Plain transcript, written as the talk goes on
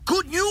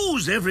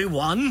news,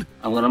 everyone.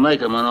 I'm gonna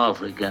make him an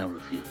offer he can't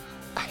refuse.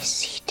 I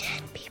see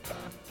dead people.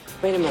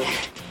 Wait a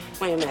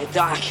minute,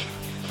 Doc.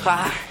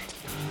 Are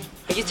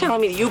you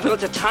telling me that you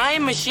built a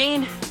time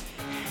machine?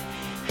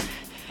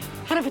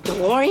 Out of a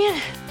DeLorean?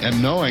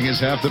 And knowing is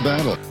half the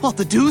battle. What,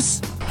 the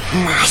deuce?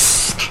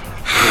 Must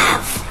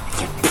have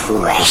the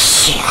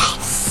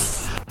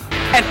precious.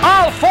 And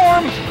I'll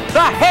form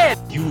the head.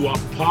 You are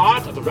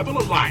part of the Rebel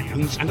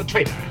Alliance and a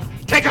traitor.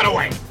 Take it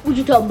away. What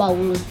you talking about,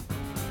 Willie?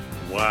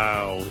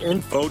 Wow,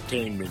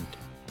 infotainment.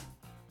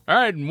 All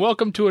right, and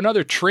welcome to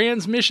another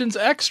Transmissions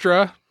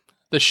Extra,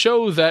 the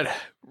show that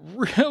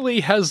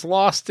really has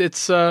lost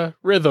its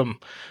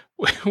rhythm.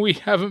 We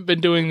haven't been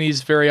doing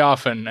these very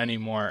often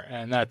anymore,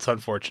 and that's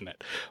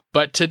unfortunate.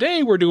 But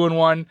today we're doing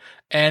one,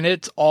 and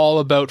it's all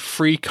about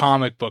Free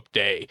Comic Book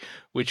Day,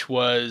 which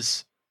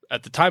was,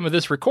 at the time of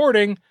this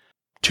recording,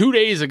 2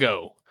 days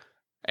ago.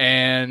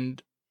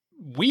 And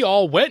we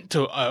all went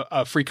to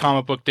a Free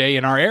Comic Book Day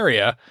in our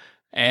area,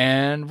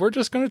 and we're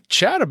just going to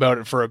chat about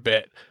it for a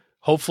bit.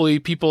 Hopefully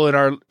people in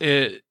our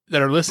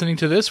that are listening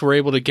to this were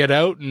able to get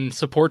out and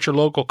support your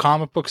local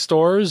comic book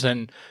stores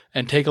and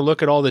take a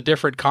look at all the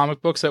different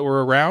comic books that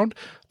were around.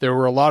 There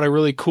were a lot of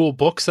really cool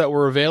books that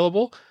were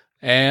available.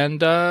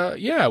 And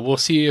we'll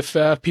see if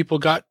people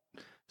got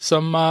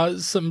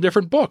some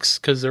different books,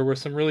 because there were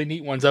some really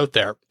neat ones out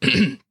there.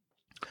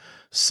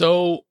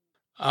 So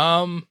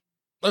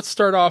let's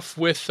start off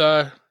with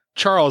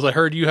Charles. I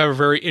heard you have a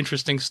very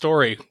interesting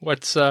story.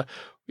 What's the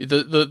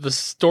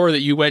store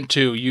that you went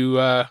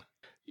to?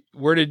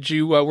 Where did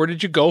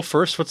you go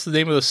first? What's the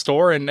name of the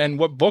store, and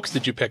what books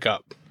did you pick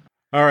up?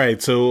 All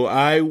right, so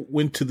I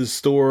went to the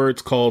store.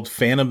 It's called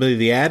Phantom of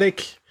the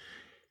Attic.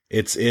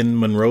 It's in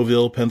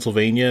Monroeville,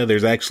 Pennsylvania.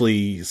 There's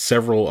actually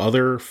several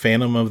other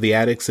Phantom of the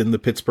Attics in the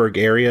Pittsburgh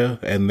area,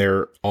 and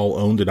they're all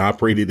owned and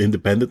operated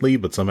independently,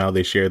 but somehow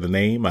they share the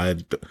name.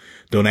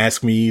 Don't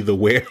ask me the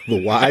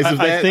whys of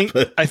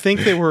that. I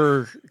think they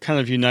were kind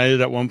of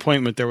united at one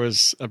point, but there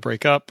was a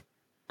breakup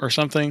or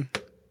something.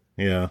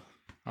 Yeah.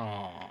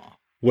 Aww.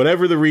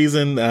 Whatever the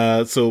reason,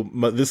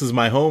 this is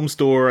my home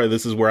store.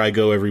 This is where I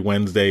go every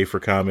Wednesday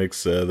for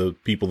comics. The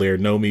people there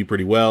know me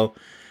pretty well.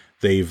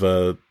 They've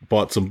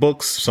bought some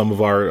books, some of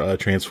our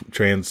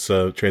transmissions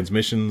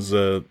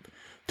to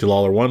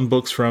Lawler One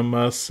books from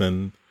us,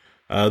 and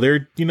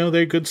they're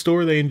a good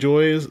store. They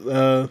enjoy,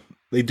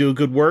 they do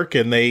good work,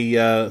 and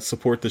they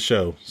support the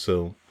show.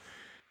 So,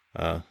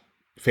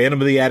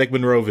 Phantom of the Attic,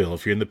 Monroeville.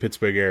 If you're in the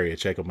Pittsburgh area,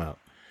 check them out.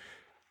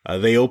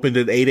 They opened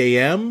at 8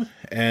 a.m.,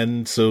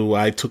 and so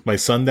I took my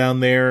son down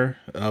there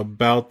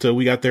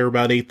we got there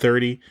about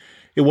 8:30.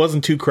 It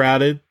wasn't too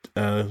crowded.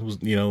 It was,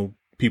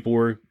 people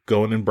were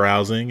going and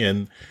browsing,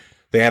 and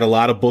they had a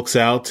lot of books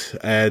out,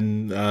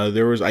 and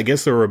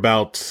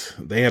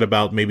they had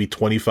about maybe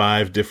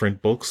 25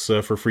 different books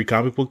for Free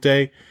Comic Book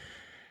Day.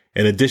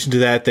 In addition to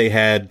that, they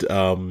had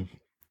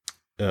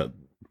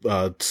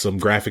some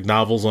graphic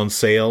novels on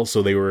sale,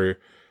 so they were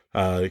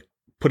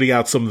putting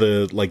out some of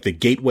the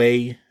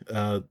gateway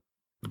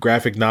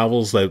graphic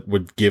novels that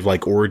would give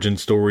origin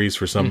stories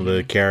for some of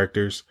the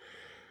characters.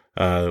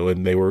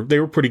 And they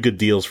were pretty good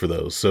deals for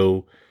those.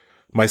 So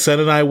my son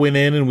and I went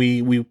in and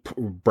we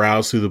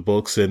browsed through the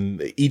books,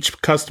 and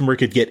each customer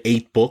could get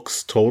 8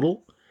 books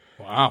total.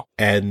 Wow.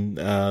 And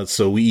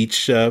so we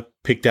each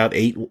picked out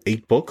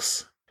eight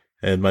books,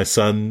 and my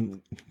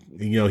son,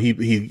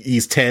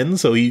 he's 10,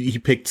 so he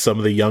picked some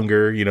of the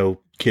younger,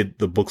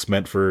 the books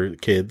meant for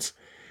kids.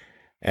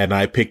 And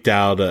I picked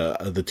out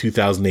the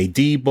 2000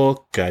 AD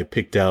book. I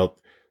picked out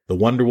the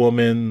Wonder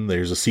Woman.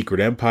 There's a Secret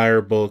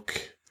Empire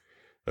book.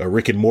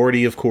 Rick and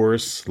Morty, of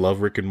course. Love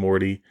Rick and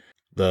Morty.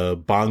 The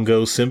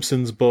Bongo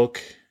Simpsons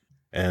book.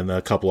 And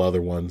a couple other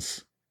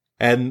ones.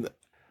 And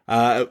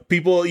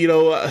people,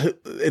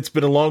 it's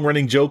been a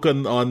long-running joke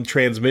on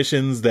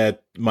Transmissions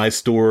that my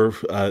store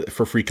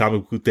for Free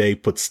Comic Book Day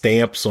put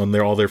stamps on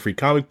all their free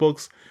comic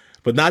books.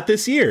 But not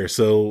this year.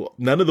 So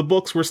none of the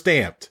books were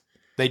stamped.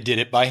 They did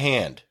it by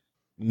hand.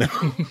 No.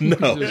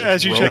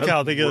 As you check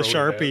out, they get a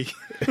Sharpie.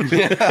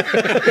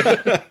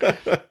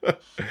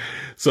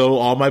 So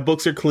all my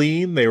books are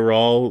clean. They were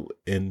all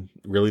in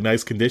really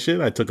nice condition.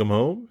 I took them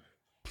home.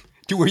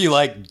 Were you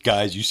like,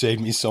 guys, you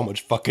saved me so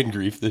much fucking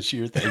grief this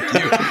year. Thank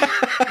you.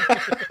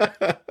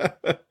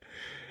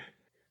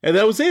 And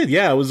that was it.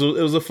 Yeah, it was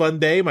a fun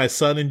day. My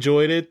son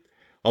enjoyed it.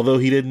 Although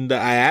he didn't,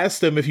 I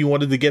asked him if he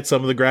wanted to get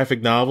some of the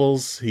graphic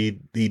novels. He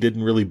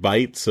didn't really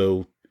bite.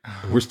 So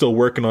we're still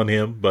working on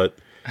him, but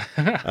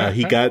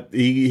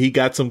he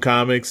got some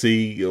comics.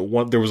 There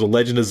was a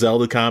Legend of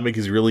Zelda comic.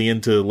 He's really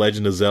into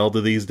Legend of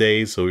Zelda these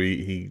days, so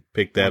he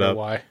picked that up.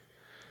 Why?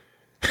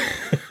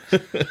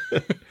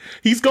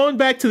 He's going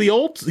back to the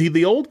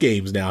old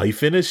games now. He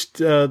finished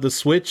the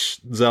Switch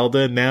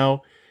Zelda, and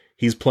now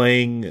he's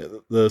playing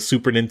the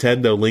Super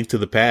Nintendo Link to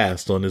the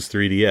Past on his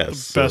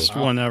 3DS. Best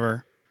one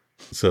ever.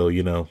 So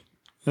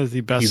that's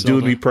the best. He's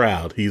doing me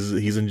proud.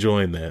 He's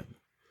enjoying that.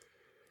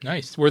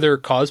 Nice. Were there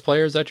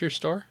cosplayers at your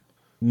store?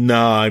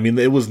 No, I mean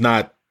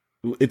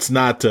it's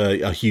not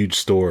a huge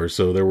store,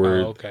 so there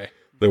were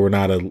there were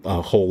not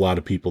a whole lot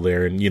of people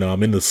there. And,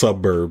 I'm in the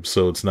suburbs,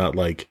 so it's not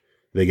like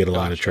they get a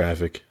lot of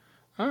traffic.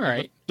 All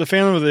right. The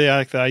Phantom of the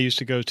Attic that I used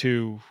to go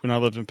to when I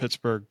lived in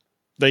Pittsburgh,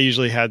 they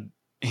usually had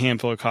a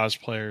handful of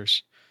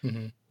cosplayers.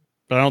 Mm-hmm.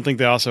 But I don't think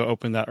they also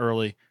opened that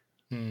early.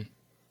 Hmm.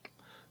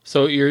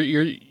 So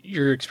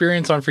your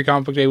experience on Free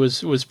Comic Book Day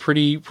was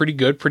pretty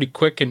good, pretty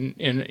quick, and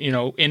in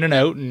and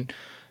out, and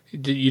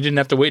you didn't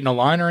have to wait in a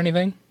line or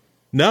anything.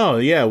 No,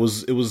 yeah, it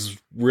was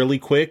really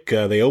quick.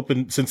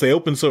 Since they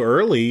opened so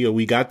early,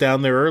 we got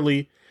down there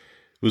early.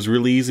 It was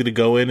really easy to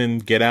go in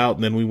and get out,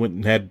 and then we went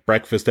and had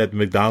breakfast at the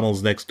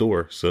McDonald's next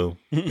door. So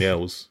it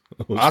was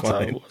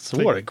fine.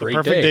 What a great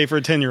perfect day for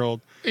a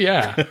 10-year-old.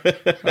 Yeah,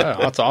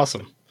 that's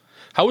awesome.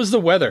 How was the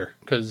weather?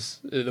 Because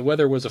the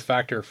weather was a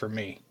factor for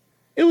me.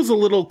 It was a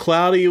little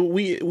cloudy.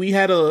 We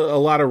had a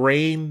lot of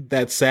rain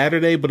that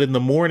Saturday, but in the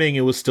morning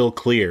it was still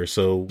clear.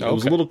 So it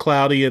was a little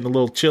cloudy and a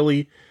little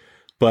chilly,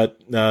 but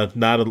not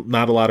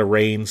a lot of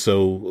rain.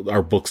 So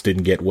our books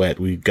didn't get wet.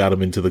 We got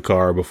them into the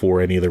car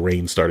before any of the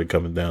rain started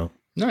coming down.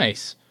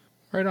 Nice.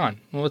 Right on.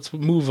 Well, let's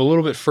move a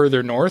little bit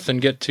further north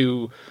and get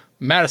to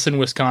Madison,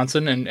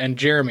 Wisconsin. And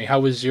Jeremy,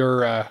 how was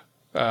your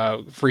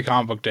Free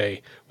Comic Book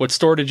Day? What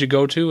store did you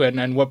go to,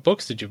 and what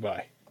books did you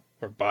buy?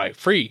 Or buy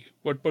free?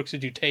 What books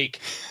did you take?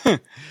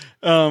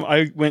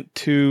 I went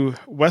to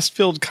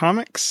Westfield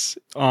Comics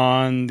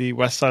on the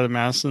west side of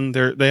Madison.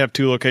 They have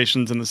two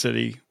locations in the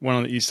city, one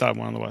on the east side,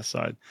 one on the west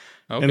side.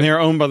 Okay. And they're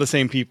owned by the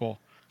same people.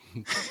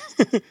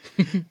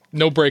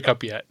 No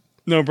breakup yet.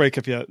 No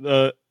breakup yet.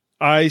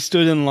 I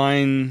stood in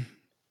line.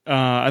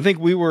 I think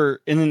we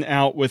were in and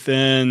out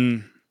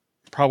within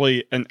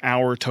probably an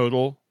hour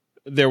total.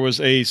 There was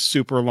a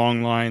super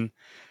long line.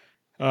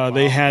 Wow.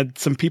 They had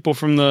some people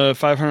from the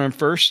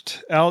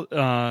 501st out.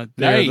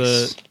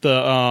 Nice.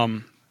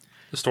 The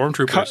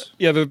stormtroopers.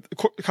 The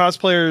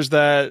cosplayers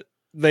that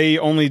they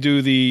only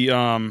do the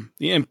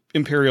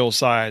Imperial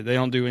side. They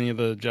don't do any of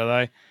the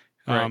Jedi.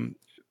 Right.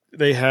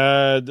 They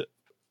had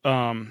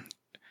a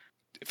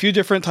few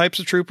different types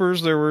of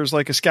troopers. There was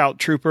like a scout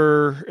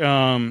trooper,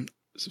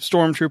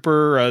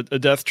 stormtrooper, a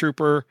death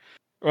trooper.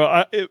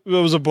 Well, it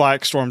was a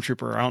black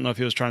stormtrooper. I don't know if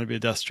he was trying to be a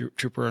death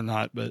trooper or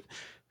not, but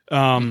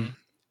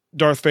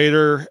Darth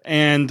Vader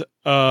and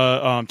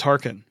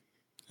Tarkin.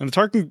 And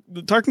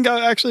the Tarkin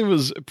guy actually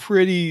was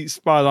pretty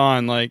spot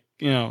on, like,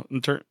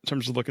 in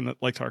terms of looking at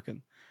like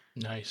Tarkin.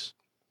 Nice.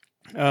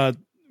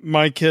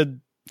 My kid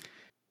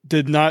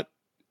did not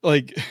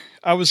like.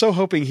 I was so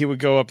hoping he would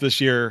go up this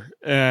year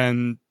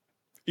and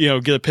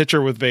get a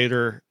picture with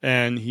Vader,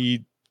 and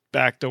he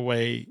backed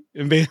away.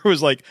 And Vader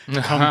was like,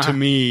 "Come to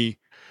me,"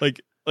 like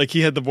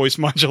he had the voice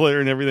modulator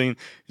and everything.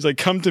 He's like,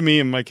 "Come to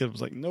me," and my kid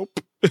was like, "Nope."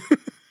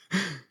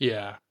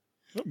 Yeah.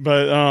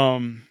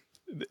 But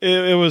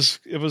it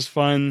was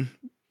fun,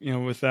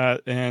 with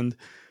that. And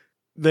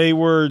they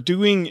were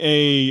doing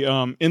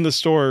a in the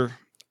store.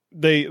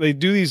 They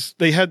do these.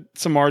 They had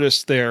some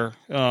artists there.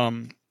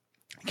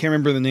 I can't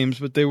remember the names,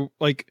 but they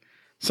like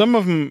some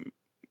of them.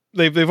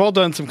 They've all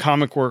done some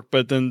comic work,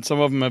 but then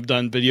some of them have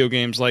done video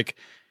games. Like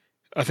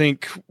I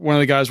think one of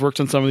the guys worked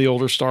on some of the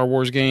older Star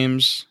Wars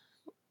games,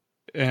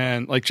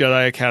 and like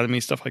Jedi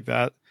Academy stuff like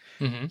that.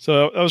 Mm-hmm.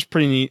 So that was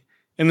pretty neat.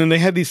 And then they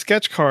had these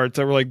sketch cards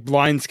that were like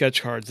blind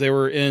sketch cards. They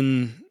were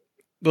in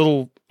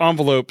little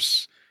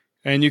envelopes,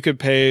 and you could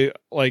pay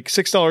like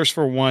 $6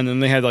 for one.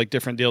 And they had like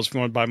different deals if you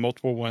want to buy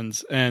multiple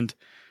ones. And,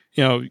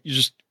 you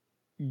just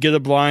get a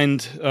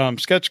blind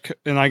sketch.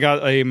 And I got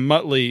a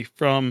Muttley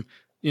from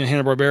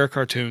Hanna-Barbera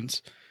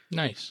cartoons.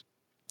 Nice.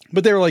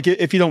 But they were like,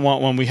 if you don't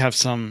want one, we have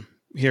some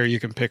here you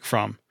can pick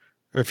from.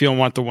 Or if you don't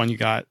want the one you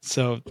got.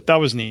 So that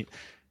was neat.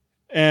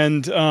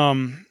 And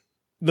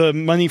the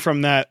money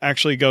from that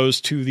actually goes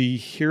to the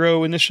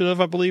Hero Initiative,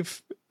 I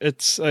believe.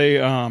 It's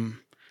a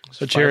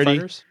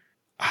charity.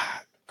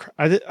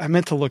 I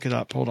meant to look it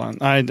up. Hold on.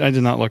 I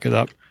did not look it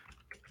up.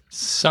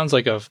 Sounds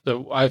like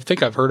I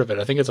think I've heard of it.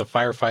 I think it's a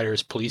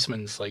firefighters,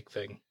 policeman's like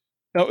thing.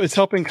 No, it's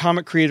helping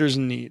comic creators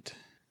in need.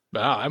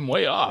 Wow, I'm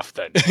way off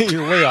then.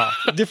 You're way off.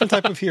 A different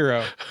type of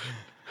hero.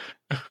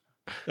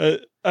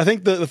 I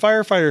think the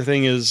firefighter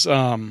thing is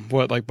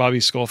what like Bobby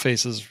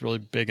Skullface is really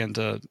big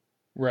into.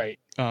 Right.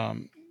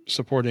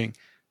 Supporting.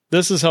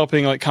 This is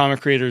helping like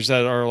comic creators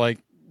that are like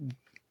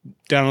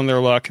down on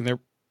their luck and they're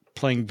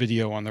playing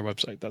video on their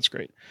website. That's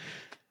great.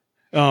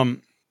 I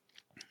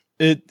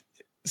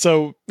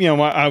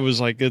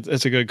was like,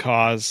 it's a good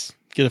cause.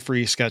 Get a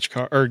free sketch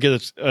card or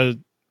get a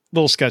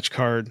little sketch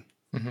card,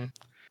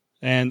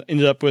 and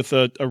ended up with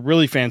a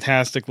really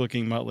fantastic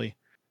looking Muttley.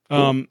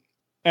 Cool.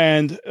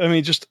 And I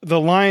mean, just the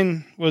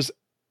line was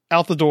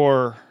out the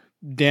door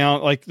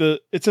down like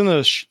it's in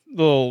the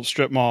little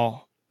strip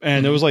mall.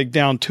 And it was like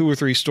down 2 or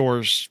 3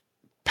 stores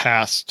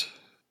past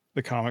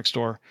the comic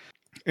store.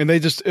 And they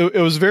just, it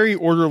was very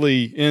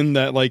orderly in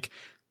that like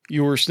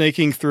you were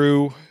snaking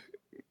through,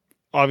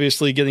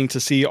 obviously getting to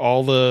see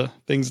all the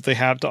things that they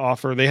have to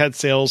offer. They had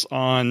sales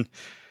on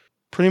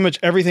pretty much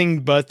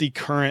everything but the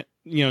current,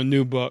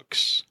 new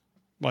books.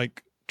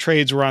 Like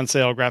trades were on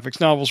sale,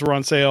 graphics novels were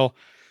on sale.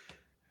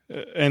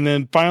 And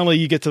then finally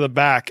you get to the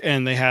back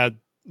and they had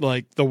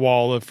like the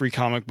wall of free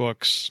comic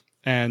books,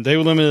 and they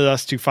limited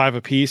us to 5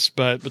 apiece.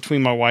 But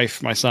between my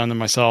wife, my son, and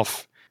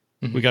myself,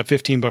 we got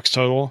 15 books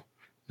total.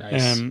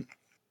 Nice. And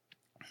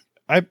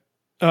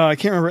I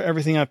can't remember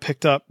everything I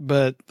picked up,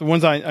 but the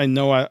ones I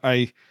know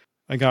I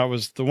got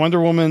was the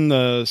Wonder Woman,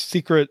 the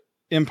Secret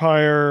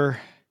Empire,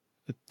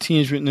 the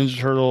Teenage Mutant Ninja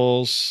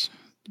Turtles,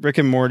 Rick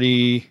and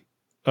Morty.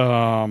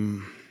 I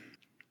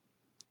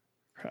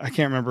can't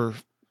remember.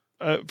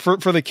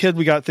 For the kid,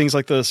 we got things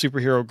like the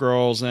Superhero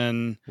Girls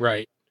and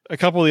right, a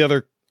couple of the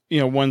other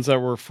ones that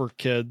were for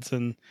kids.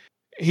 And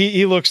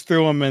he looks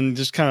through them and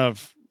just kind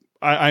of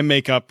I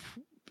make up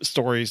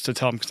stories to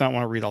tell him because I don't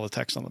want to read all the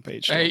text on the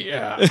page.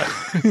 Yeah.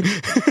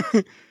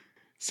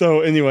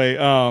 So anyway,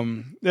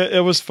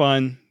 it was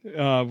fun.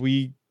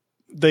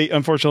 They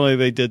unfortunately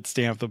they did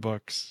stamp the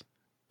books,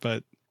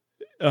 but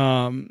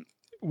when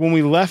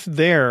we left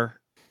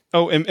there,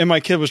 and my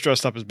kid was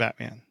dressed up as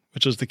Batman,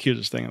 which is the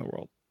cutest thing in the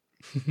world.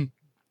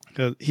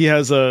 He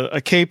has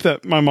a cape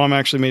that my mom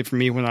actually made for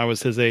me when I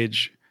was his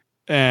age,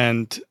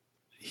 and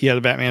he had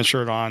a Batman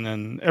shirt on,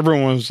 and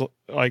everyone was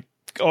like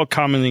all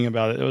commenting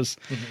about it. It was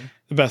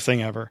the best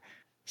thing ever.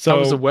 So how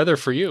was the weather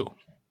for you?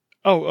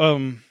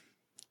 Well,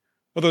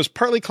 it was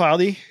partly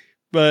cloudy,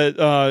 but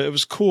it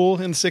was cool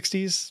in the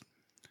 60s.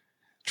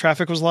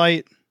 Traffic was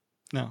light.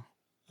 No,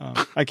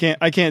 I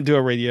can't do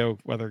a radio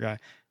weather guy,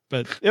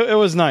 but it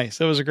was nice.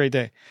 It was a great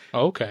day.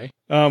 Okay.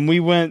 We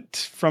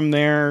went from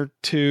there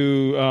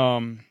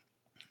to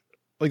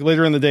like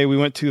later in the day, we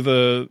went to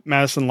the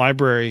Madison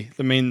Library,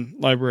 the main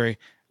library.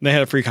 And they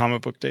had a free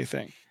comic book day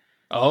thing.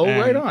 Oh,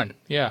 And right on.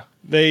 Yeah.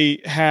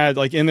 They had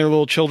like in their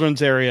little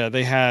children's area,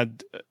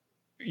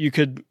 you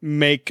could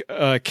make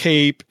a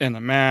cape and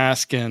a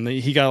mask, and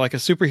he got like a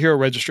superhero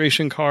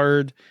registration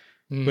card,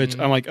 which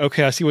I'm like,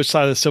 okay, I see which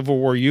side of the Civil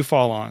War you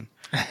fall on.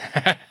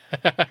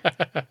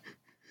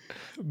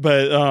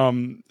 But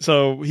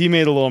so he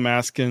made a little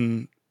mask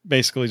and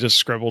basically just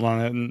scribbled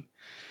on it,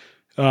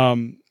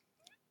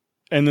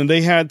 and then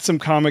they had some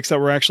comics that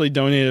were actually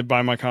donated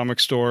by my comic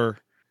store.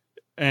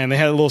 And they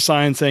had a little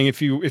sign saying,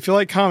 if you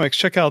like comics,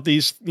 check out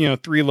these,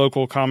 3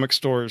 local comic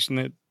stores,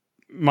 and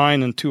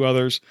mine and 2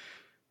 others.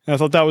 And I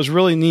thought that was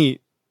really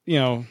neat,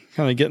 kind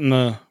of getting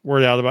the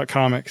word out about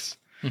comics.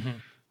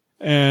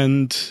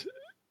 And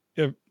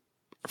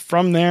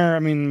from there, I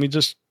mean, we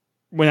just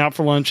went out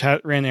for lunch,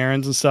 ran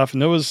errands and stuff.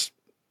 And it was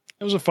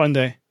a fun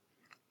day.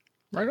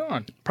 Right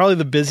on. Probably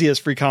the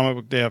busiest free comic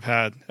book day I've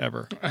had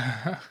ever.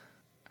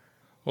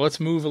 Well,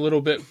 let's move a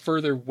little bit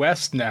further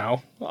west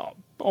now. Well,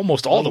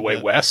 almost all the way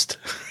west.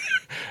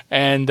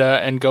 and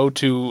go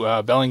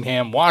to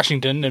Bellingham,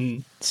 Washington,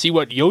 and see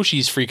what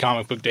Yoshi's free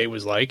comic book day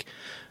was like.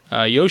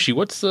 Yoshi,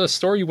 what's the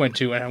store you went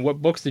to, and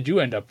what books did you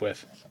end up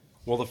with?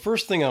 Well, the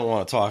first thing I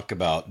want to talk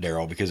about,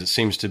 Daryl, because it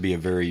seems to be a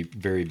very,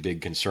 very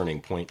big concerning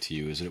point to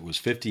you, is that it was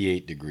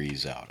 58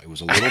 degrees out. It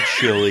was a little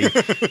chilly.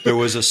 There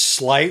was a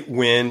slight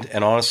wind,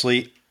 and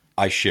honestly,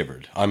 I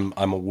shivered. I'm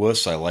a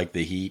wuss. I like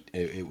the heat.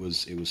 It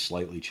was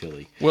slightly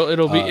chilly. Well,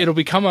 it'll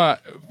become a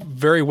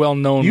very well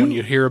known when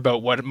you hear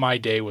about what my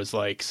day was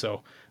like.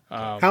 So,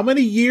 how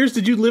many years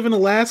did you live in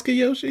Alaska,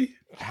 Yoshi?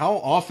 How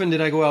often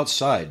did I go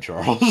outside,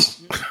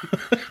 Charles?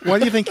 Why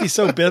do you think he's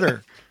so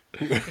bitter?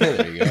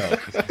 There you go.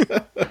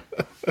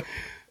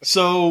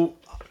 So,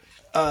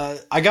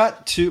 I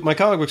got to my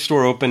comic book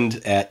store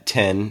opened at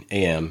 10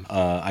 a.m.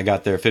 I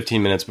got there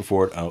 15 minutes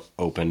before it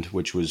opened,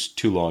 which was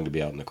too long to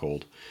be out in the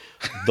cold.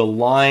 The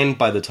line,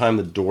 by the time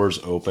the doors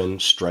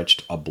opened,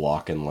 stretched a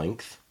block in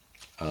length.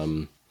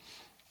 And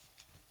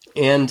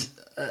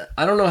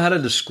I don't know how to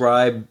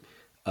describe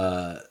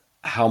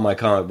how my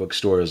comic book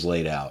store is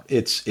laid out.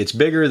 It's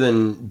bigger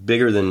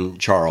than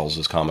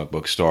Charles's comic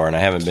book store, and I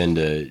haven't been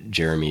to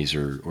Jeremy's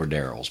or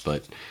Daryl's,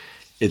 but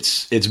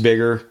it's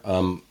bigger,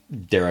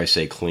 dare I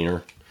say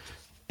cleaner.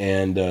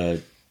 And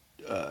the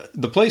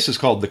place is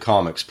called The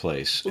Comics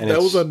Place. And that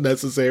was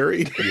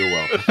unnecessary. You're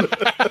welcome.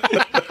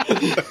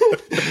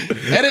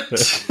 Edit.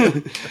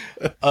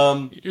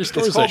 Your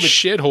store's a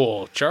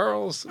shithole,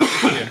 Charles.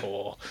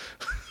 Shithole.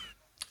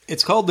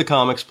 It's called The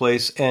Comics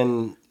Place,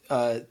 and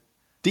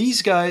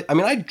these guys, I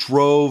mean, I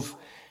drove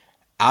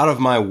out of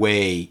my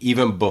way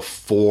even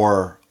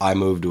before I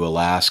moved to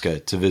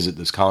Alaska to visit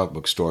this comic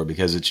book store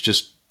because it's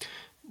just,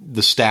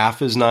 the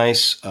staff is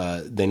nice.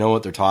 They know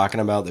what they're talking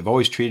about. They've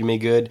always treated me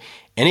good.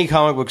 Any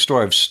comic book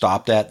store I've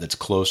stopped at that's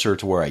closer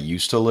to where I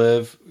used to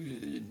live,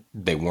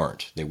 they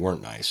weren't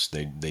nice.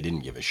 They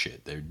didn't give a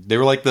shit. They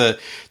were like the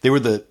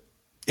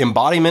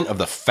embodiment of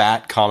the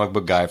fat comic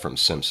book guy from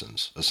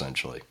Simpsons,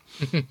 essentially.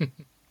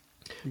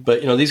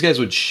 But these guys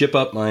would ship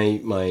up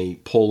my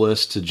pull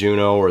list to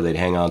Juneau, or they'd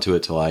hang on to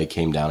it till I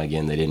came down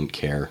again. They didn't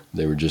care.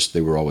 They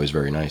were always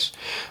very nice.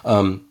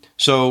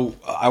 So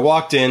I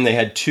walked in. They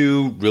had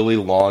 2 really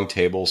long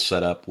tables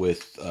set up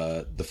with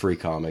the free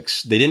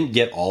comics. They didn't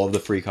get all of the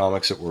free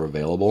comics that were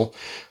available.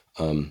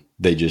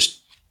 They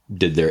just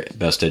did their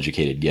best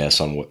educated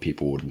guess on what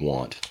people would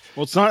want.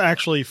 Well, it's not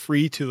actually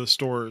free to the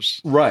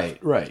stores.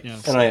 Right.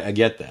 Yes. And I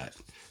get that.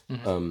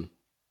 Mm-hmm.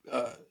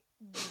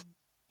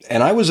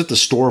 And I was at the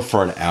store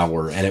for an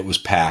hour, and it was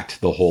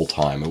packed the whole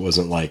time. It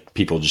wasn't like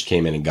people just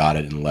came in and got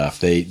it and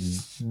left.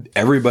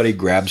 Everybody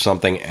grabbed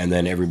something, and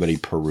then everybody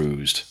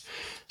perused.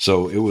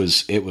 So it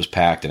was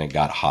packed, and it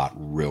got hot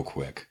real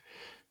quick.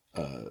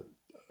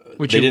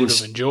 Which you would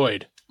have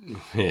enjoyed.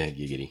 Yeah,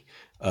 giggity.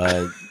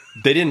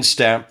 They didn't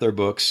stamp their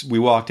books. We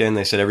walked in.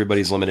 They said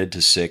everybody's limited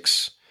to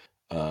six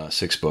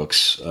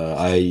books.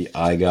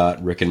 I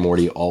got Rick and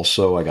Morty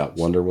also. I got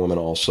Wonder Woman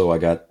also. I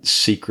got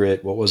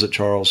Secret. What was it,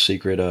 Charles?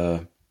 Secret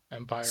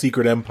Empire.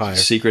 Secret Empire.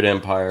 Secret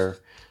Empire.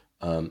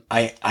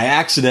 I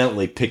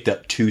accidentally picked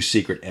up 2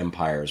 Secret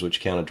Empires, which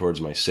counted towards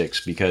my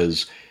 6,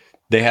 because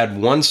they had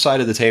one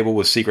side of the table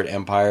with Secret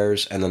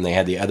Empires, and then they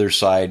had the other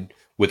side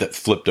with it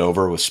flipped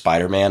over with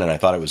Spider-Man, and I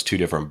thought it was 2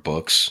 different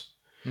books.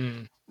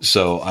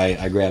 So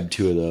I grabbed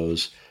 2 of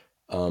those.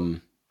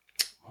 What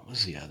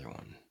was the other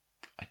one?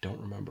 I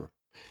don't remember.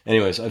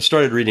 Anyways, I've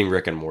started reading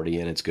Rick and Morty,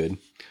 and it's good.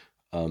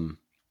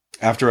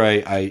 After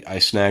I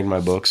snagged my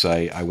books,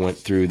 I went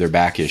through their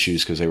back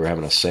issues because they were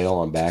having a sale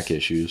on back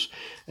issues,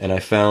 and I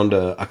found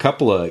a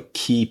couple of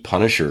key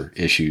Punisher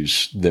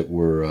issues that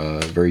were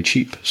very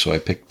cheap. So I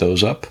picked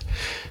those up,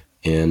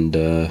 and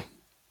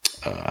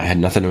I had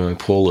nothing on my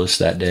pull list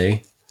that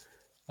day.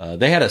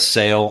 They had a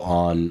sale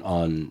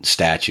on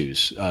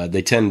statues.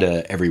 They tend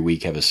to every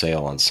week have a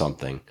sale on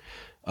something.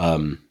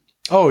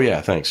 Oh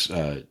yeah, thanks,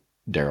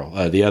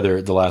 Daryl.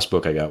 The last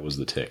book I got was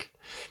The Tick.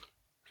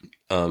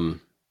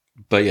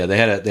 But yeah, they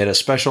had a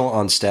special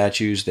on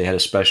statues. They had a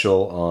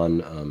special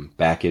on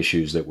back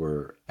issues that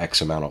were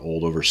X amount of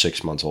old, over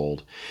 6 months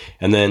old.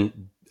 And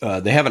then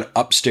they have an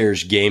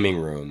upstairs gaming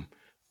room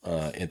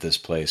at this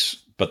place,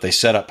 but they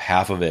set up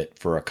half of it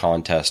for a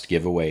contest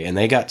giveaway. And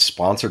they got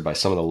sponsored by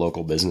some of the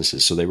local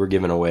businesses. So they were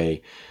giving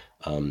away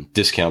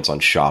discounts on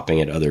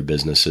shopping at other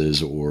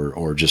businesses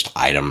or just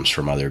items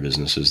from other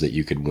businesses that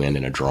you could win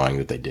in a drawing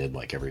that they did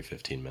like every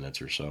 15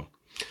 minutes or so.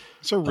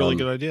 It's a really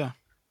good idea.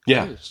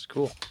 Yeah. It's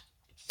cool.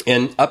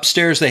 And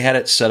upstairs, they had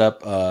it set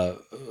up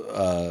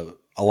a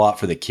lot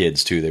for the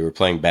kids, too. They were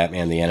playing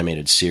Batman the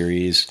Animated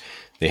Series.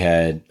 They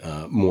had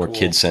more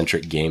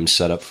kid-centric games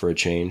set up for a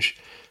change.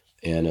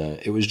 And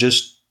it was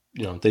just,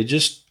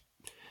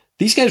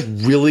 these guys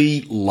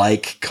really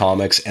like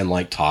comics and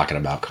like talking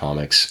about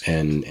comics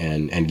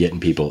and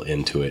getting people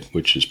into it,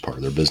 which is part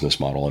of their business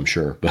model, I'm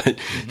sure. But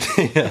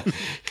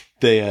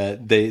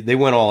they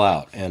went all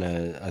out, and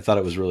I thought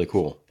it was really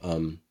cool.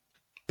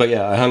 But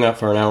yeah, I hung out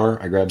for an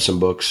hour. I grabbed some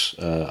books.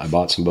 I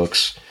bought some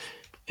books,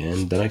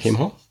 and then I came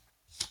home.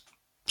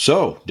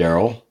 So,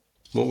 Daryl,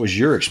 what was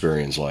your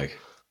experience like?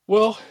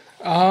 Well,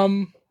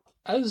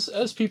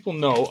 as people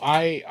know,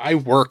 I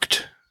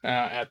worked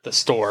at the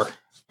store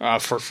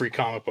for Free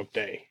Comic Book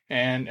Day,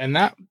 and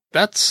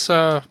that's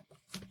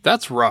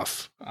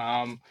rough.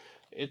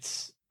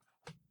 It's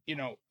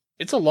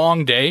it's a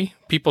long day.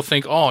 People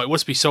think, oh, it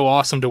must be so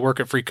awesome to work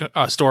at Free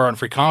store on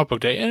Free Comic Book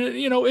Day, and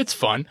it's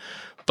fun.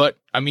 But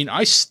I mean,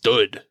 I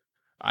stood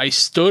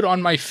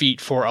on my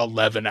feet for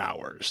 11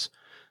 hours,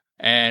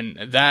 and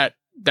that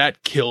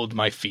killed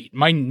my feet.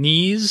 My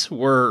knees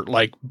were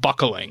like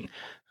buckling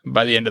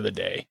by the end of the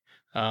day,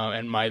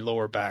 and my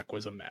lower back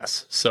was a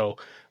mess. So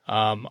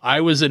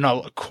I was in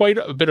quite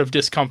a bit of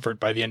discomfort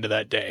by the end of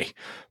that day,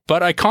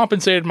 but I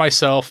compensated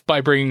myself by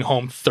bringing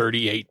home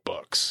 38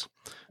 books.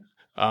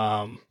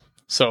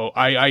 So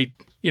I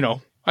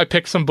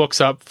picked some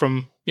books up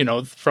from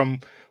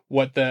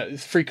what the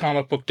Free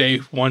Comic Book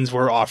Day ones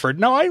were offered.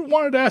 Now, I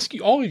wanted to ask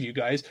all of you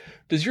guys,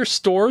 does your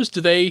stores,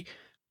 do they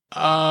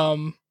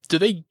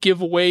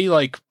give away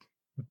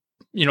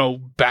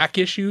back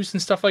issues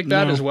and stuff like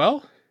that as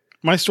well?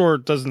 My store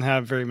doesn't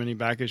have very many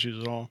back issues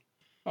at all.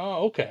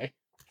 Oh, okay.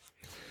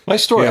 My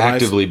store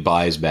actively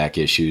buys back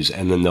issues,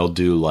 and then they'll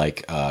do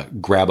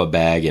grab a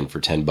bag and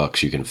for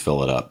 $10 you can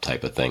fill it up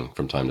type of thing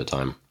from time to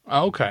time.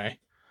 Okay.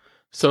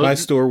 So my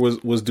store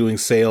was doing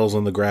sales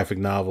on the graphic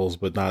novels,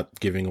 but not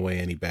giving away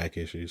any back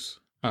issues.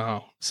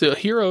 Oh, so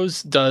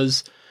Heroes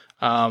does.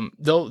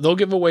 They'll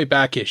give away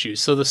back issues.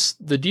 So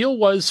the deal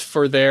was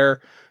for their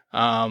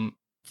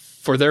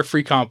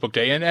Free Comic Book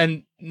Day,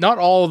 and not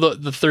all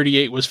the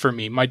 38 was for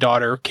me. My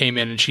daughter came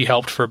in and she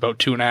helped for about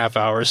 2.5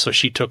 hours, so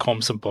she took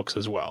home some books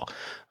as well.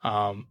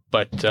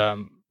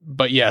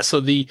 But yeah, so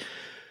the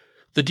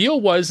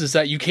deal is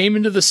that you came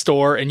into the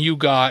store and you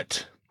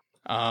got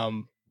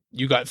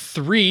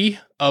 3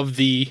 of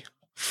the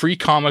Free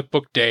Comic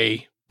Book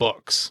Day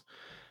books.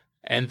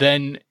 And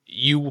then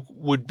you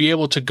would be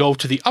able to go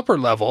to the upper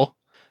level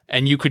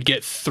and you could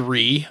get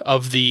 3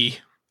 of the,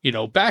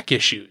 back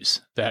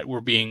issues that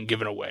were being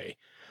given away.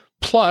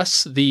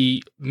 Plus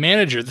the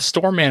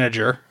store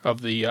manager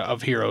of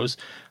Heroes,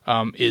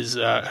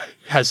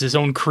 has his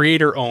own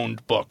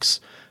creator-owned books.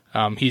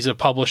 He's a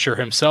publisher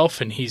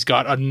himself, and he's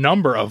got a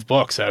number of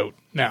books out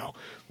now.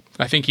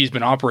 I think he's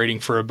been operating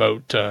for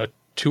about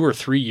 2 or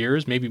 3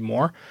 years, maybe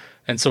more.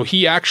 And so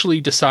he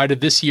actually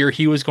decided this year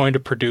he was going to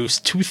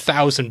produce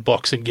 2,000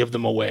 books and give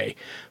them away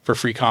for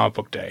Free Comic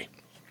Book Day.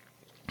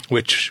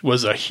 which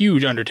was a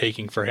huge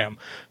undertaking for him.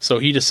 So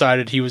he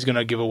decided he was going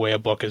to give away a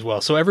book as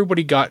well. So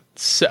everybody got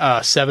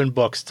 7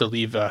 books to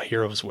leave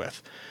Heroes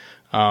with,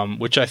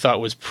 which I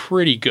thought was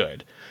pretty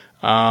good.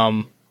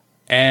 And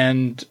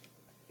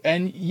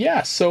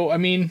yeah, so I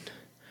mean,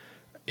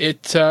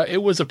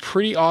 it was a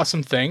pretty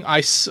awesome thing.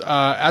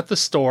 At the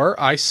store,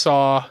 I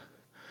saw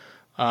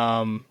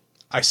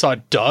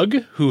Doug,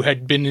 who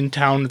had been in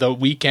town the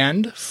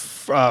weekend,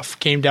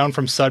 came down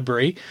from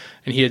Sudbury,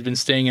 and he had been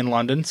staying in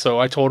London. So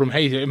I told him,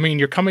 hey, I mean,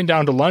 you're coming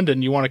down to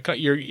London. You want to cut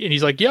and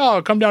he's like, yeah,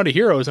 I'll come down to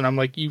Heroes. And I'm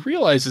like, you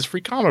realize it's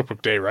Free Comic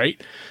Book Day,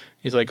 right?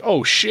 He's like,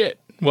 oh shit.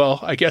 Well,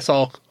 I guess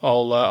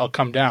I'll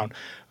come down.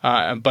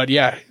 But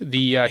yeah,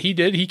 he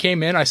did. He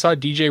came in. I saw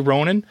DJ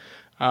Ronan.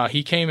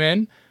 He came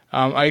in.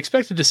 I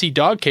expected to see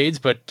Dogcades,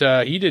 but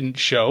he didn't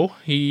show.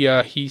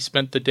 He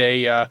spent the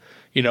day,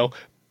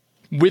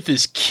 with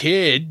his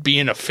kid,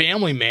 being a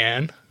family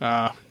man,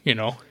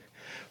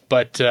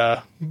 But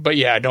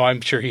yeah, no,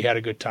 I'm sure he had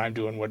a good time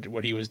doing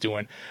what he was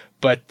doing.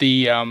 But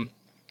the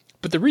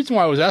reason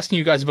why I was asking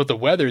you guys about the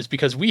weather is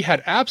because we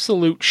had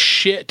absolute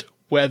shit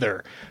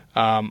weather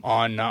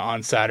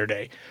on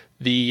Saturday.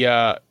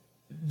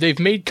 They've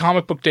made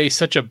Comic Book Day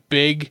such a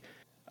big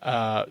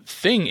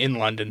thing in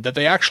London that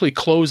they actually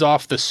close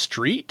off the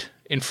street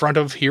in front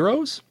of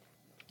Heroes,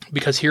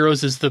 because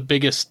Heroes is the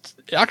biggest.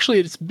 Actually,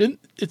 it's been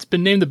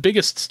named the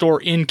biggest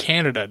store in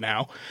Canada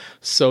now.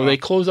 So They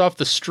close off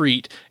the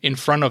street in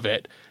front of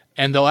it,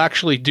 and they'll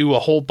actually do a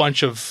whole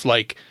bunch of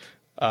like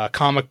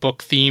comic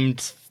book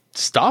themed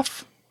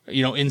stuff,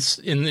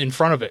 in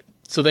front of it.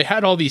 So they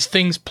had all these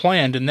things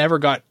planned and never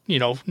got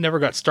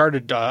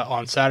started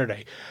on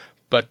Saturday.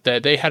 But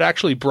they had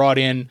actually brought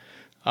in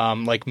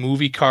like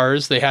movie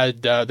cars. They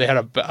had a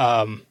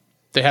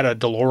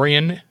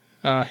DeLorean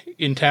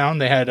in town.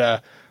 They had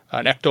an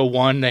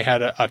Ecto-1. They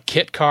had a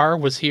Kit car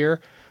was here.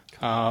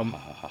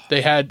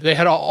 They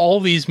had all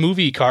these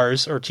movie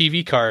cars or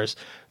TV cars.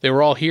 They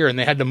were all here, and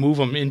they had to move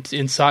them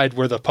inside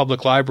where the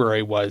public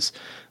library was,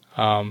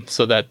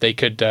 so that they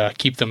could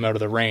keep them out of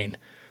the rain.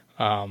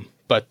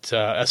 But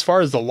as far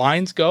as the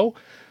lines go,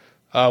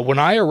 when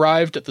I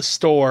arrived at the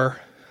store,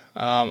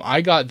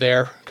 I got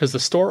there because the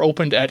store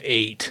opened at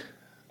 8,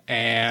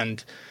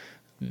 and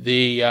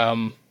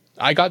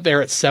I got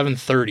there at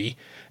 7:30.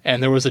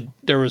 And there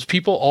was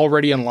people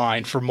already in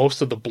line for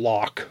most of the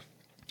block.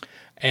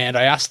 And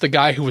I asked the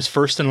guy who was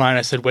first in line,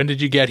 I said, when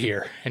did you get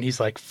here? And he's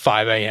like,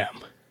 5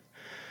 a.m.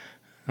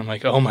 I'm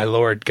like, oh my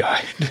Lord,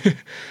 guy.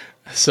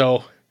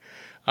 So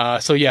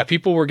yeah,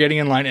 people were getting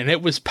in line, and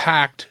it was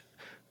packed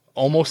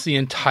almost the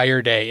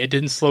entire day. It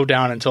didn't slow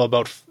down until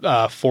about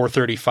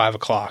 4:30, 5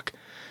 o'clock.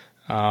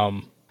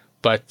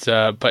 But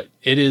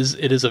it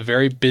is a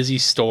very busy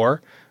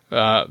store.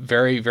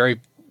 Very,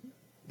 very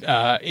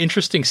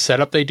interesting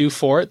setup they do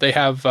for it. They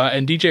have,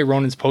 and DJ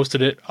Ronan's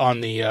posted it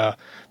on the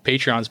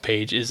Patreon's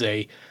page, is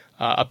a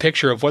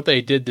picture of what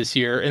they did this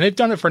year. And they've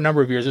done it for a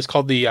number of years. It's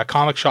called the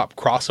Comic Shop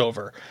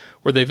Crossover,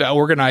 where they've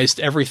organized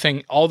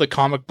everything, all the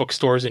comic book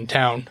stores in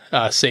town,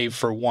 save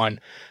for one.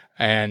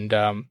 And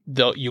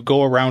you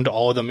go around to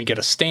all of them and get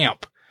a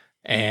stamp.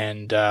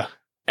 And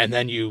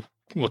then you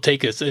will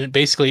take this, and it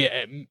basically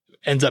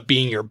ends up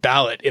being your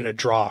ballot in a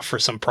draw for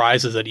some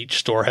prizes that each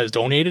store has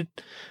donated.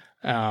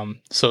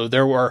 So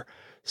there were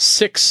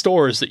 6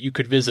 stores that you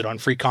could visit on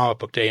Free Comic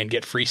Book Day and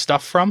get free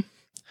stuff from.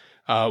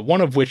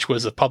 One of which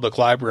was a public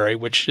library,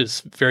 which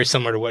is very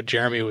similar to what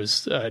Jeremy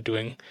was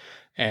doing.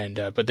 And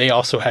but they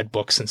also had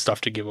books and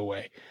stuff to give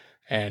away.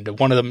 And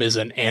one of them is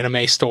an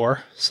anime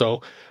store.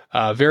 So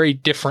very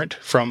different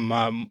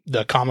from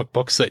the comic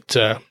books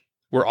that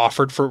were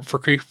offered for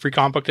Free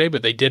Comic Book Day,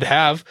 but they did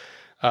have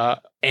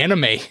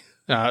anime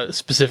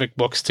specific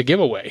books to give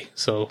away.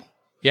 So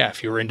yeah,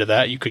 if you were into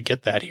that, you could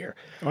get that here.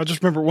 I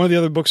just remember one of the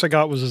other books I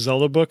got was a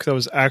Zelda book that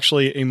was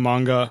actually a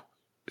manga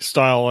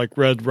style, like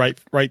read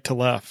right to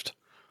left.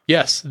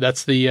 Yes,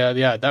 that's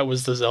that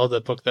was the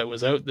Zelda book that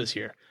was out this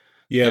year.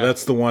 Yeah,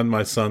 that's the one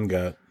my son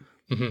got.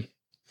 Mm-hmm.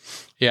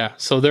 Yeah,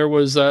 so there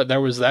was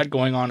that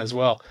going on as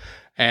well,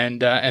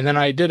 and then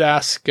I did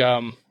ask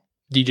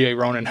DJ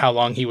Ronan how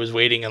long he was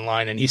waiting in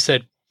line, and he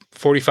said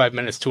 45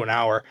 minutes to an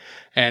hour.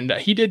 And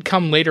he did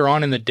come later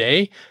on in the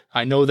day.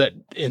 I know that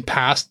in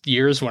past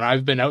years when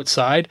I've been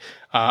outside,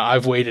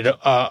 I've waited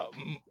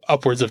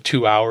upwards of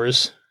 2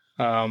 hours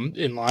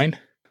in line.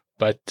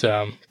 But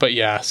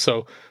yeah,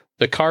 so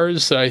the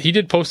cars. He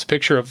did post a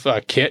picture of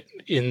Kit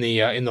in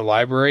the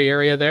library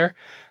area there,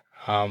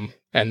 and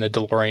the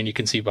DeLorean you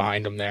can see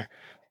behind him there.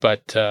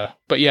 But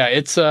yeah,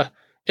 it's a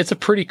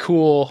pretty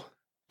cool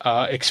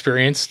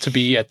experience to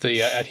be at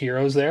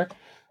Heroes there.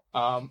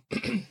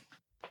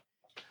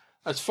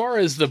 As far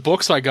as the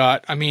books I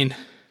got, I mean,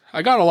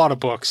 I got a lot of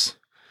books.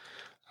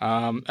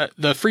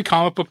 The Free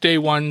Comic Book Day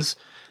ones,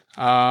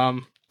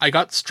 I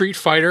got Street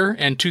Fighter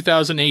and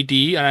 2000 AD,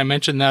 and I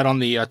mentioned that on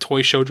the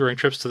toy show during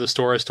trips to the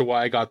store as to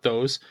why I got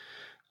those.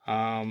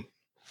 I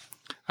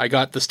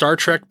got the Star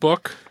Trek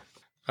book,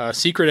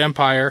 Secret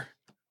Empire,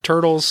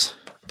 Turtles,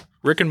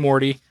 Rick and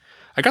Morty.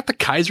 I got the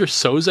Kaiser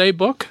Soze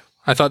book.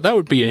 I thought that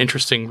would be an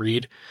interesting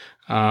read.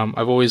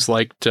 I've always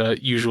liked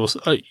Usual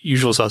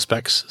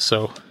Suspects.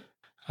 So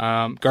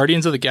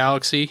Guardians of the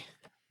Galaxy,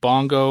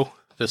 Bongo,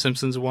 the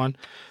Simpsons one,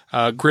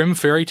 Grimm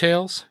Fairy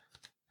Tales.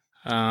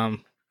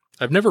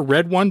 I've never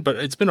read one, but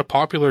it's been a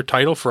popular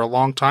title for a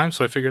long time,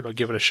 so I figured I'd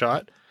give it a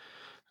shot.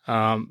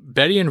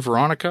 Betty and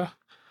Veronica.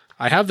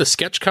 I have the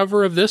sketch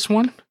cover of this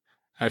one.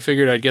 I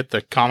figured I'd get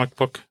the comic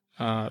book,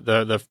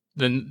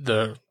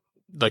 the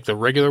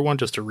regular one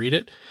just to read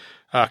it.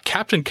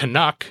 Captain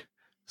Canuck.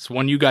 It's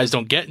one you guys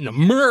don't get in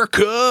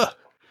America.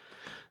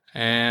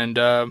 And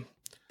that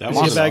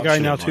was a bad guy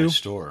now too.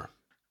 Store.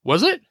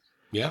 Was it?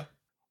 Yeah.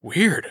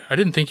 Weird. I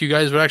didn't think you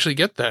guys would actually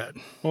get that.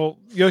 Well,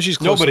 Yoshi's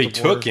close Nobody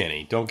to the border. took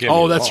any. Don't get me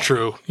Oh, that's wrong.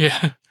 true.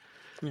 Yeah.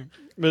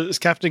 But is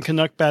Captain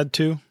Canuck bad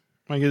too?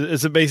 Like,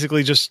 is it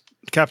basically just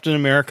Captain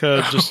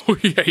America just Oh,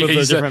 yeah, with a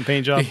he's different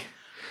paint job?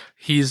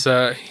 He's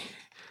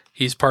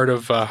part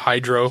of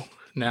Hydro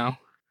now.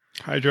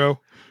 Hydro,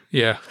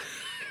 Yeah.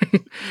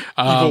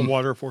 evil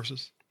water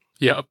forces.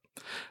 Yep.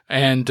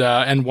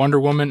 And Wonder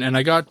Woman, and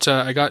I got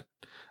a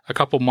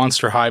couple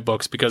Monster High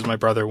books because my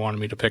brother wanted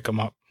me to pick them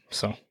up.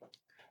 So,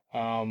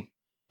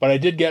 but I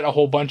did get a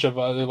whole bunch of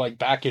other like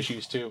back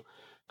issues too,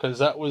 because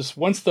that was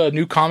once the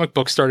new comic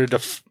book started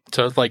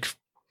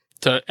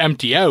to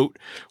empty out,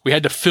 we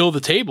had to fill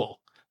the table,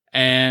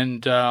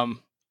 and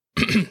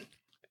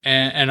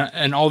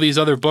and all these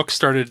other books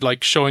started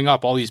like showing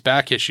up, all these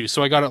back issues.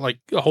 So I got like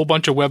a whole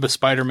bunch of Web of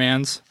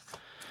Spider-Mans,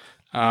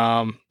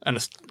 and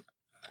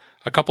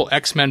a couple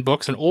X-Men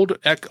books, an old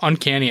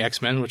Uncanny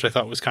X-Men, which I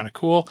thought was kind of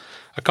cool.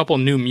 A couple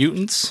New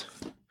Mutants,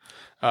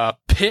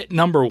 Pit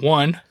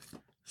 #1.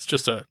 It's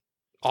just a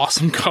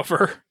awesome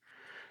cover.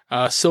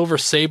 Silver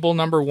Sable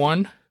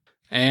 #1,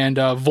 and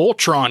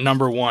Voltron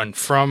 #1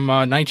 from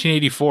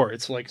 1984.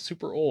 It's like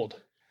super old.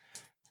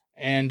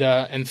 And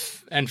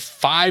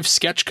 5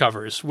 sketch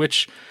covers,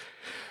 which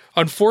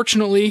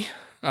unfortunately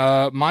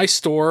my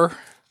store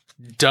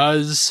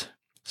does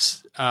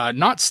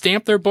not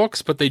stamp their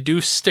books, but they do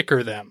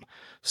sticker them.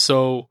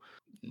 So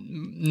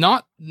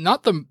not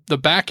the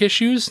back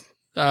issues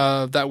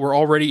that were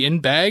already in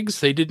bags,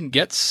 they didn't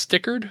get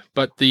stickered,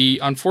 but the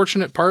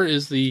unfortunate part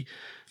is the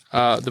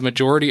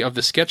majority of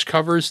the sketch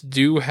covers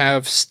do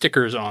have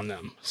stickers on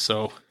them.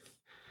 So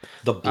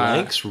the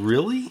blanks,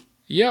 really?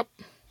 Yep.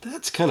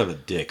 That's kind of a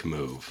dick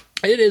move.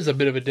 It is a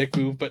bit of a dick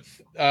move, but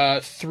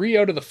 3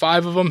 out of the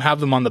 5 of them have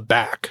them on the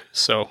back,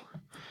 so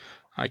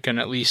I can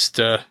at least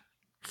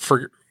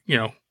forget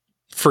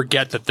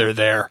that they're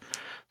there.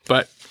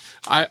 But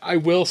I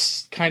will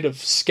kind of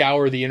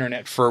scour the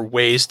internet for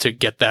ways to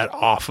get that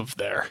off of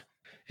there.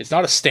 It's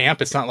not a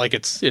stamp. It's not like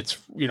it's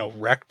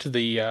wrecked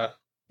the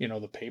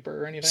the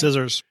paper or anything.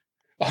 Scissors.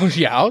 Oh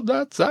yeah,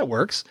 that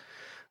works.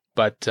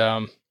 But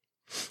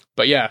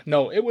yeah,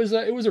 no, it was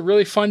a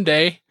really fun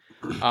day.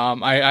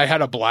 I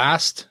had a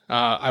blast.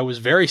 I was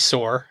very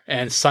sore,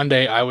 and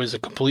Sunday I was a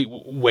complete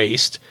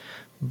waste.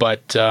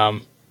 But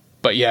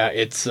yeah,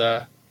 it's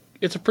a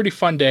pretty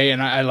fun day,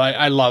 and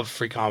I love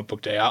Free Comic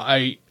Book Day.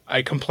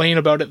 I complain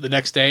about it the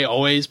next day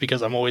always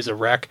because I'm always a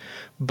wreck,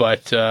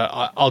 but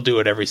I'll do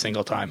it every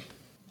single time.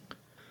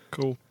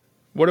 Cool.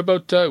 What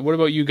about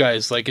you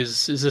guys? Like,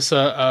 is this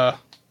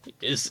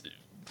is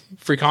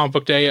Free Comic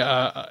Book Day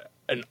a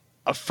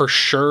for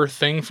sure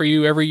thing for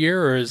you every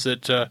year, or is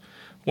it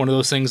one of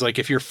those things like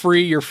if you're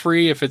free, you're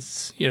free? If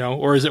it's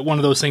or is it one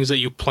of those things that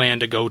you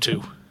plan to go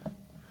to?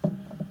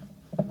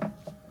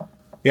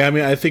 Yeah, I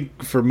mean, I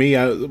think for me,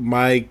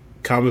 my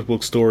comic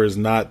book store is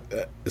not.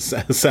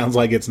 Sounds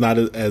like it's not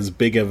as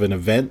big of an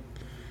event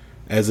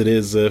as it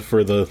is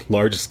for the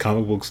largest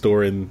comic book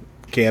store in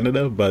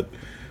Canada, but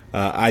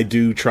I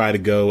do try to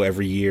go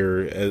every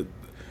year.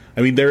 I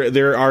mean,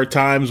 there are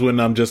times when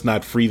I'm just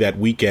not free that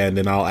weekend,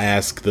 and I'll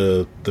ask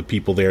the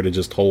people there to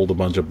just hold a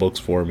bunch of books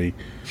for me.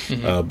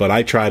 Mm-hmm. But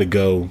I try to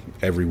go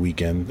every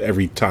weekend,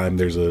 every time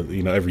there's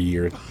every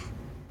year.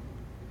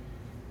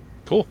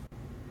 Cool.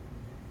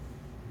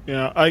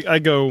 Yeah, I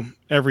go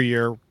every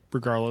year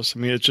regardless. I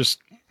mean,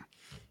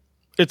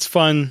 it's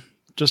fun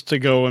just to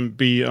go and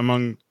be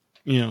among,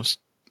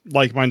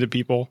 like-minded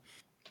people.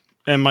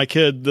 And my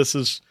kid, this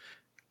is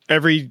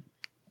every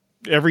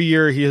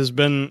year he has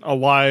been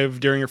alive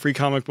during a Free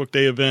Comic Book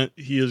Day event,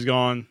 he is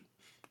gone.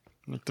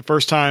 Like the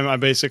first time I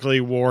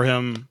basically wore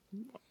him,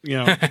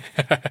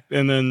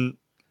 and then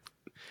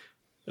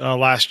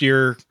last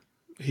year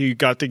he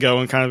got to go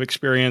and kind of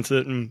experience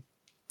it. And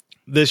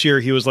this year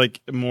he was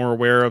like more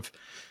aware of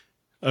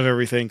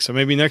everything. So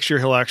maybe next year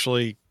he'll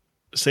actually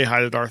say hi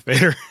to Darth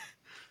Vader.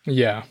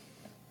 Yeah.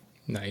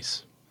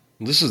 Nice.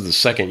 This is the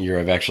second year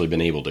I've actually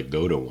been able to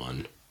go to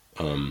one.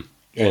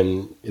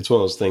 And it's one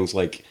of those things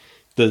like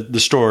the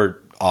store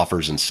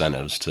offers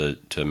incentives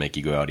to make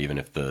you go out, even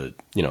if the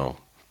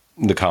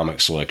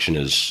comic selection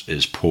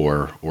is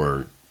poor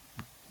or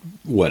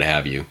what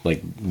have you.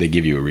 Like they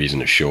give you a reason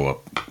to show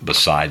up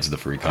besides the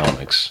free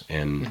comics.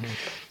 And,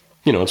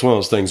 it's one of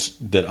those things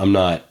that I'm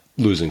not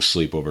losing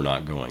sleep over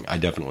not going. I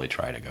definitely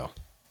try to go.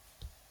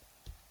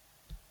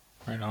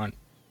 Right on.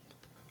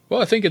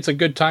 Well, I think it's a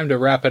good time to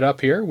wrap it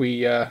up here.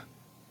 We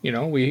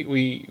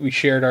we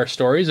shared our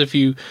stories. If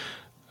you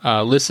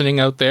listening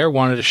out there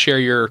wanted to share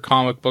your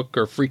comic book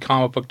or free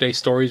comic book day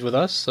stories with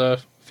us,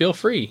 feel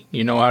free.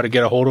 You know how to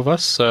get a hold of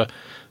us.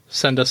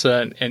 Send us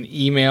an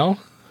email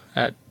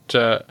at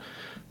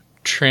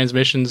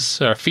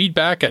transmissions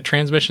feedback at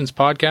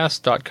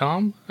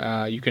transmissionspodcast.com.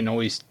 You can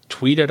always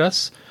tweet at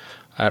us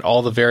at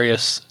all the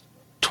various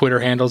Twitter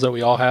handles that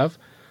we all have.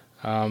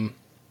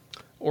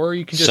 Or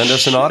you can just send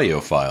us an audio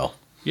file.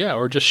 Yeah,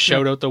 or just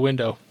shout out the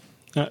window.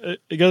 Go to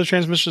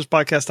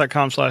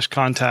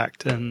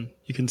transmissionspodcast.com/contact and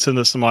you can send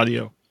us some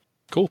audio.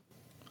 Cool.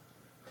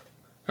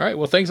 All right.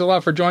 Well, thanks a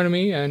lot for joining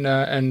me,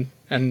 and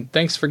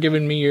thanks for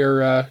giving me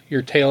your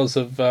tales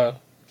of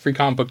Free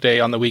Comic Book Day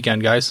on the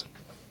weekend, guys.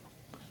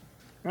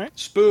 All right.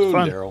 Spoon,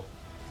 Daryl.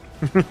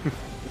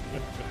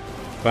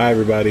 Bye,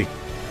 everybody.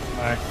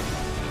 Bye.